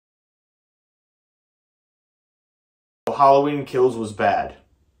Halloween Kills was bad.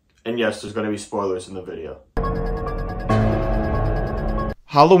 And yes, there's going to be spoilers in the video.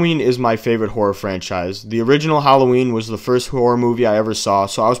 Halloween is my favorite horror franchise. The original Halloween was the first horror movie I ever saw,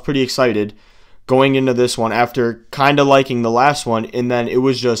 so I was pretty excited going into this one after kind of liking the last one, and then it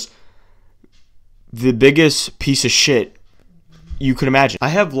was just the biggest piece of shit you could imagine. I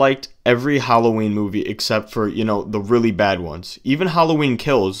have liked every Halloween movie except for, you know, the really bad ones. Even Halloween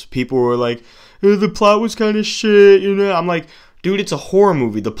Kills, people were like, the plot was kind of shit, you know. I'm like, dude, it's a horror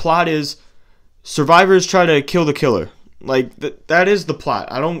movie. The plot is survivors try to kill the killer. Like, that is the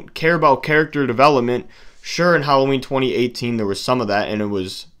plot. I don't care about character development. Sure, in Halloween 2018, there was some of that, and it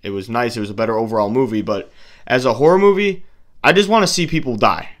was nice. It was a better overall movie, but as a horror movie, I just want to see people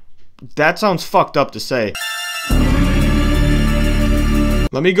die. That sounds fucked up to say.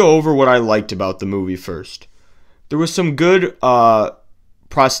 Let me go over what I liked about the movie first. There was some good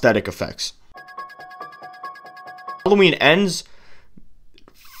prosthetic effects. Halloween Ends,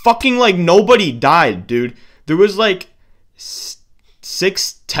 fucking like nobody died, dude. There was like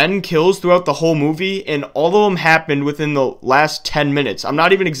 6-10 kills throughout the whole movie, and all of them happened within the last 10 minutes. I'm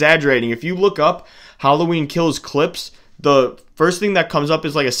not even exaggerating. If you look up Halloween Kills clips, the first thing that comes up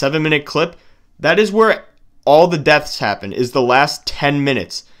is like a 7-minute clip. That is where all the deaths happen, is the last 10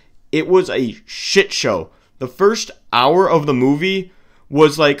 minutes. It was a shit show. The first hour of the movie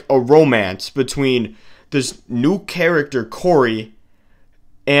was like a romance between this new character, Corey,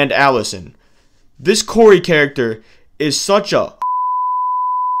 and Allison. This Corey character is such a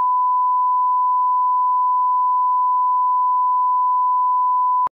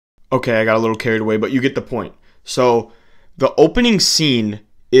okay, I got a little carried away, but you get the point. So the opening scene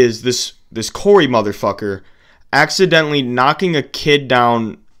is this Corey motherfucker accidentally knocking a kid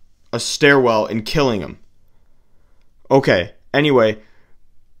down a stairwell and killing him. Okay, anyway,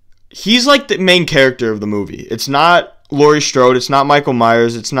 he's like the main character of the movie. It's not Laurie Strode, it's not Michael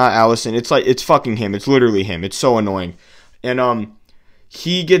Myers, it's not Allison. It's like, it's fucking him. It's literally him. It's so annoying. And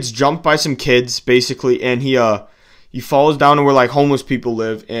he gets jumped by some kids basically, and he falls down to where like homeless people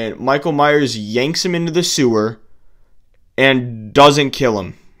live, and Michael Myers yanks him into the sewer and doesn't kill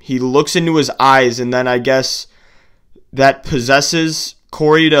him. He looks into his eyes, and then I guess that possesses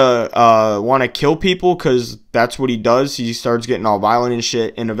Corey to want to kill people, because that's what he does. He starts getting all violent and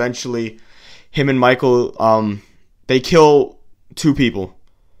shit, and eventually him and Michael, they kill 2 people.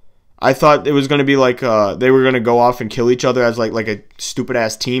 I thought it was going to be like they were going to go off and kill each other as like a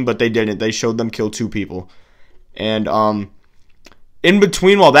stupid-ass team, but they didn't. They showed them kill 2 people. And in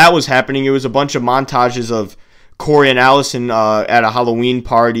between while that was happening, it was a bunch of montages of Corey and Allison at a Halloween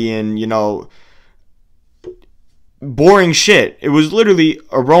party, and, you know, boring shit. It was literally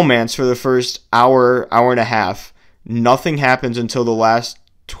a romance for the first hour and a half. Nothing happens until the last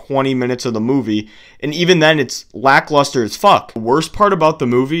 20 minutes of the movie, and even then it's lackluster as fuck. The worst part about the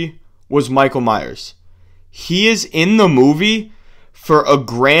movie was Michael Myers. He is in the movie for a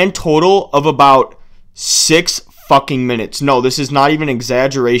grand total of about 6 fucking minutes. No, this is not even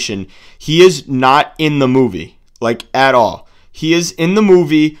exaggeration. He is not in the movie, like, at all. He is in the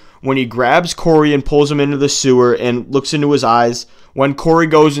movie when he grabs Corey and pulls him into the sewer and looks into his eyes. When Corey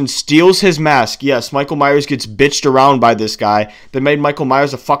goes and steals his mask. Yes, Michael Myers gets bitched around by this guy that made Michael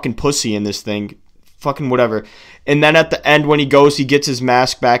Myers a fucking pussy in this thing. Fucking whatever. And then at the end, when he goes, he gets his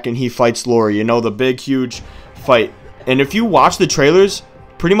mask back and he fights Laurie. You know, the big, huge fight. And if you watch the trailers,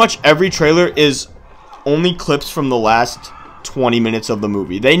 pretty much every trailer is only clips from the last 20 minutes of the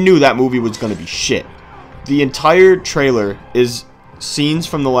movie. They knew that movie was going to be shit. The entire trailer is scenes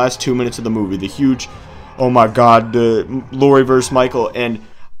from the last 2 minutes of the movie. The huge, oh my god, the Laurie versus Michael. And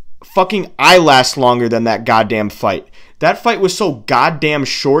fucking I last longer than that goddamn fight. That fight was so goddamn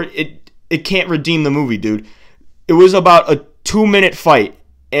short, it can't redeem the movie, dude. It was about a 2-minute fight,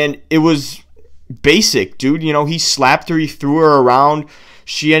 and it was basic, dude. You know, he slapped her, he threw her around.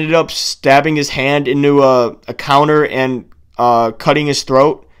 She ended up stabbing his hand into a counter and cutting his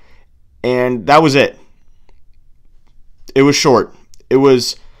throat, and that was it. It was short. It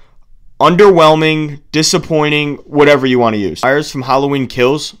was underwhelming, disappointing, whatever you want to use. Myers from Halloween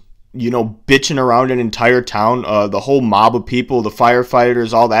Kills, you know, bitching around an entire town, the whole mob of people, the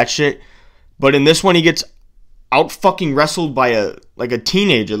firefighters, all that shit. But in this one, he gets out fucking wrestled by a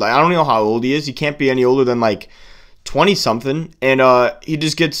teenager. Like, I don't know how old he is. He can't be any older than like 20 something, and he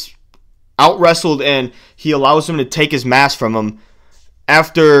just gets out wrestled, and he allows him to take his mask from him.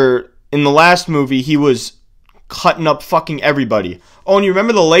 After in the last movie, he was cutting up fucking everybody. Oh, and you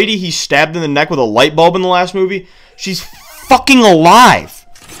remember the lady he stabbed in the neck with a light bulb in the last movie? She's fucking alive,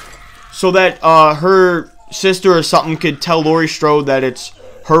 so that her sister or something could tell Laurie Strode that it's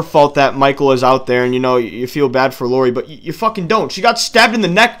her fault that Michael is out there, and, you know, you feel bad for Lori, but you fucking don't. She got stabbed in the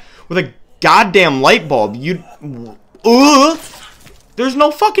neck with a goddamn light bulb. There's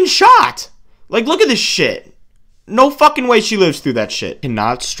no fucking shot. Like, look at this shit. No fucking way she lives through that shit.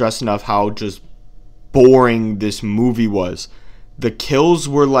 Cannot stress enough how just boring this movie was. The kills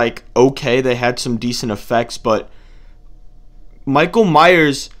were, like, okay. They had some decent effects, but Michael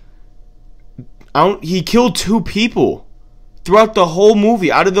Myers, he killed 2 people throughout the whole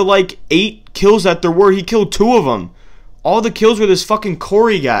movie. Out of the, like, 8 kills that there were, he killed 2 of them. All the kills were this fucking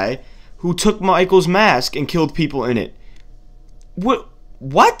Corey guy who took Michael's mask and killed people in it.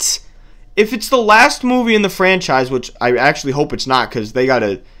 What? If it's the last movie in the franchise, which I actually hope it's not, because they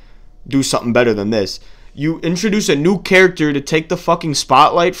gotta do something better than this, you introduce a new character to take the fucking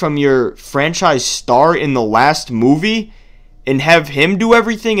spotlight from your franchise star in the last movie and have him do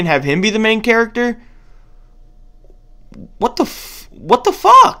everything and have him be the main character? What the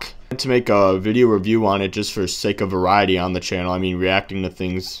fuck? To make a video review on it just for sake of variety on the channel. I mean, reacting to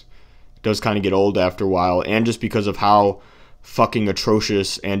things does kind of get old after a while, and just because of how fucking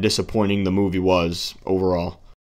atrocious and disappointing the movie was overall.